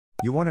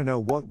You want to know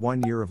what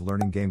 1 year of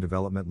learning game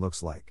development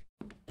looks like?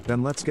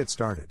 Then let's get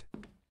started.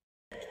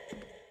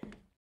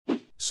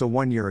 So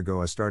 1 year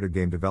ago I started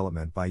game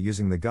development by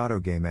using the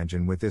Godot game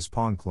engine with this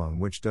Pong clone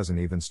which doesn't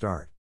even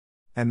start.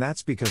 And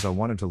that's because I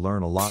wanted to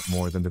learn a lot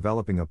more than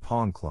developing a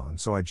Pong clone,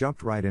 so I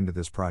jumped right into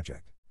this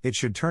project. It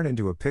should turn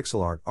into a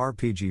pixel art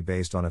RPG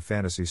based on a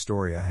fantasy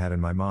story I had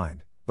in my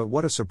mind, but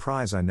what a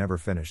surprise, I never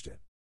finished it.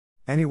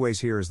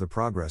 Anyways, here is the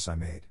progress I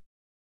made.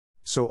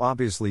 So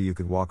obviously you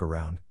could walk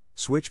around,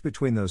 switch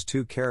between those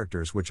two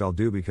characters, which I'll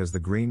do because the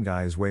green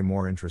guy is way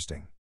more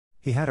interesting.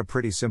 He had a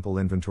pretty simple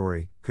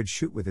inventory, could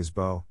shoot with his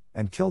bow,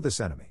 and kill this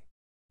enemy.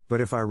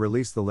 But if I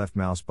release the left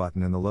mouse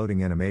button and the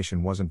loading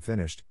animation wasn't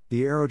finished,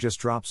 the arrow just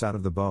drops out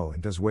of the bow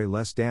and does way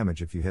less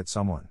damage if you hit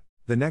someone.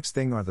 The next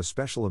thing are the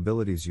special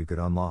abilities you could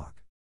unlock.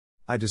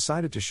 I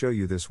decided to show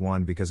you this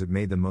one because it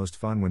made the most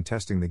fun when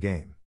testing the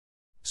game.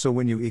 So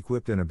when you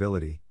equipped an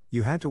ability,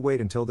 you had to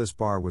wait until this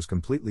bar was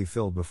completely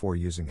filled before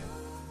using it.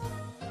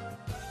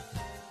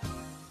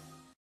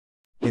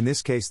 In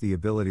this case, the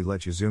ability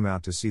lets you zoom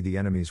out to see the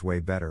enemies way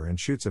better and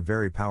shoots a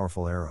very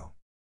powerful arrow.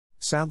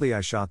 Sadly, I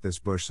shot this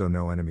bush so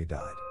no enemy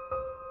died.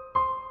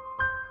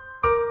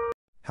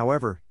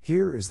 However,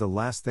 here is the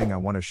last thing I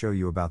want to show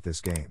you about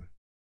this game.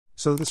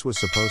 So this was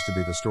supposed to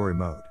be the story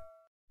mode.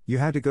 You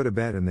had to go to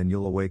bed and then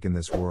you'll awake in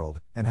this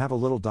world, and have a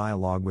little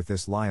dialogue with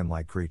this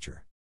lion-like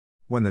creature.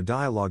 When the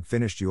dialogue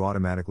finished, you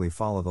automatically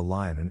follow the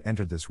lion and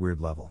entered this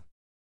weird level.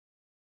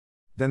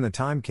 Then the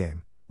time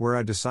came, where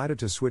I decided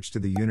to switch to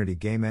the Unity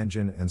game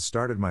engine and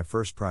started my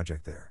first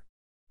project there.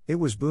 It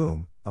was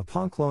Boom, a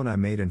Pong clone I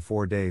made in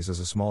 4 days as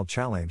a small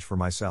challenge for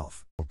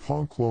myself. A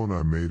Pong clone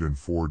I made in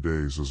 4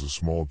 days as a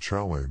small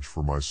challenge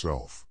for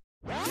myself.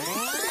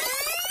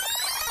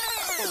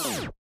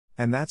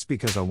 And that's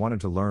because I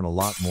wanted to learn a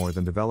lot more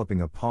than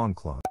developing a Pong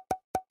clone.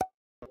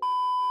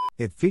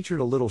 It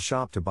featured a little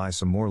shop to buy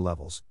some more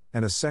levels,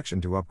 and a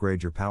section to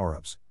upgrade your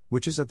power-ups,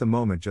 which is at the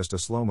moment just a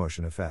slow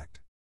motion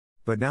effect.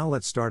 But now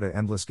let's start an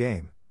endless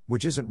game,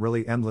 which isn't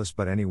really endless,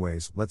 but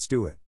anyways, let's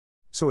do it.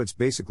 So it's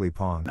basically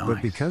Pong, nice.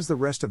 But because the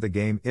rest of the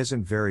game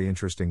isn't very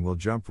interesting, we'll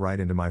jump right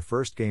into my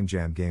first game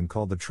jam game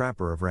called The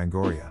Trapper of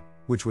Rangoria,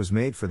 which was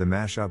made for the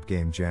mashup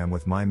game jam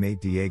with my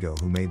mate Diego,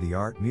 who made the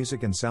art,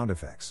 music and sound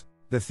effects.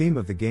 The theme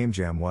of the game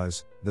jam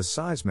was, the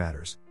size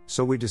matters,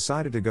 so we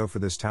decided to go for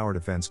this tower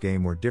defense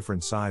game where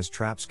different sized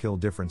traps kill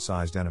different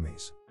sized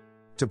enemies.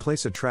 To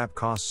place a trap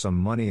costs some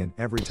money, and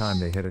every time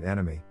they hit an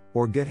enemy,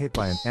 or get hit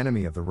by an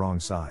enemy of the wrong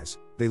size,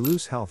 they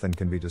lose health and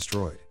can be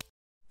destroyed.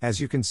 As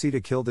you can see,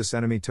 to kill this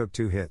enemy took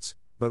 2 hits,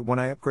 but when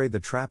I upgrade the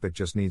trap it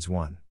just needs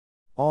 1.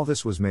 All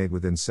this was made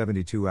within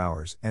 72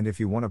 hours, and if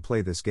you want to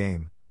play this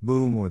game,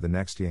 Boom, or the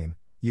next game,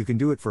 you can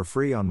do it for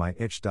free on my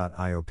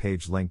itch.io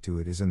page, link to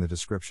it is in the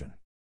description.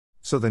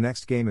 So the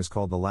next game is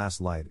called The Last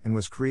Light and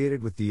was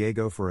created with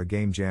Diego for a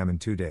game jam in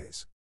 2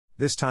 days.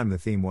 This time the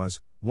theme was,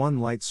 one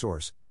light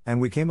source, and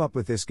we came up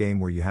with this game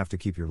where you have to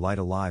keep your light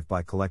alive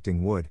by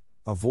collecting wood,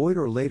 avoid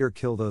or later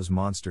kill those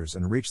monsters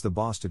and reach the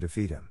boss to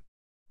defeat him.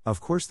 Of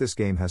course this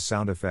game has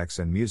sound effects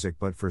and music,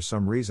 but for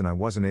some reason I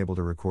wasn't able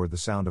to record the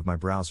sound of my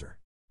browser.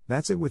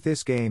 That's it with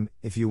this game.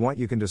 If you want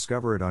you can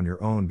discover it on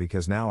your own,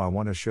 because now I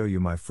want to show you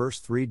my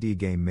first 3D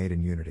game made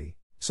in Unity.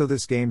 So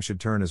this game should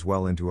turn as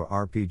well into a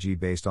RPG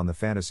based on the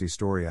fantasy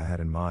story I had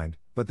in mind,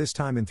 but this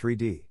time in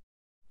 3D.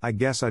 I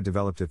guess I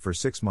developed it for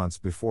 6 months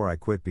before I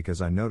quit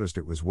because I noticed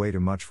it was way too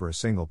much for a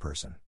single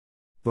person.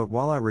 But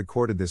while I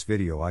recorded this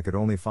video I could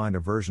only find a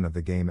version of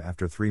the game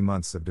after 3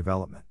 months of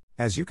development.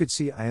 As you could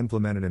see, I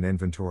implemented an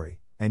inventory,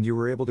 and you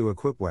were able to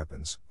equip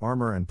weapons,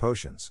 armor and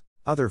potions.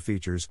 Other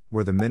features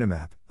were the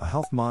minimap, a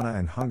health, mana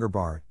and hunger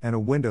bar, and a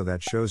window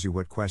that shows you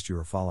what quest you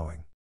are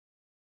following.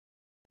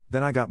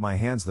 Then I got my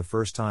hands the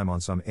first time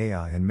on some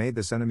AI and made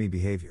this enemy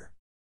behavior.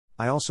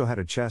 I also had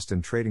a chest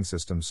and trading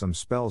system, some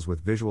spells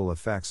with visual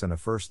effects and a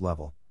first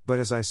level, but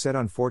as I said,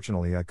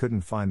 unfortunately I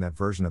couldn't find that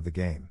version of the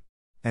game.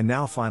 And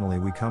now finally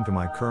we come to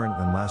my current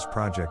and last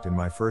project in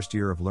my first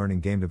year of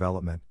learning game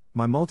development,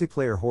 my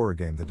multiplayer horror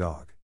game The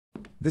Dog.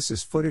 This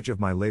is footage of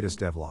my latest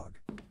devlog.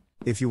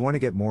 If you want to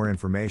get more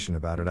information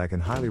about it, I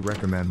can highly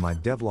recommend my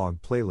devlog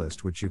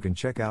playlist, which you can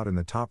check out in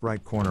the top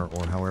right corner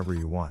or however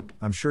you want.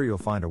 I'm sure you'll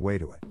find a way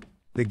to it.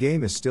 The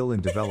game is still in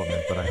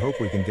development, but I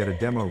hope we can get a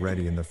demo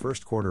ready in the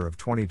first quarter of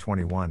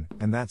 2021,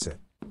 and that's it.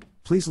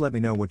 Please let me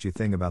know what you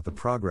think about the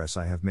progress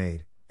I have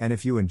made, and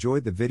if you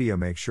enjoyed the video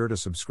make sure to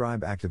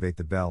subscribe, activate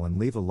the bell and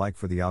leave a like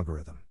for the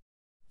algorithm.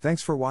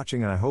 Thanks for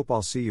watching, and I hope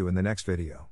I'll see you in the next video.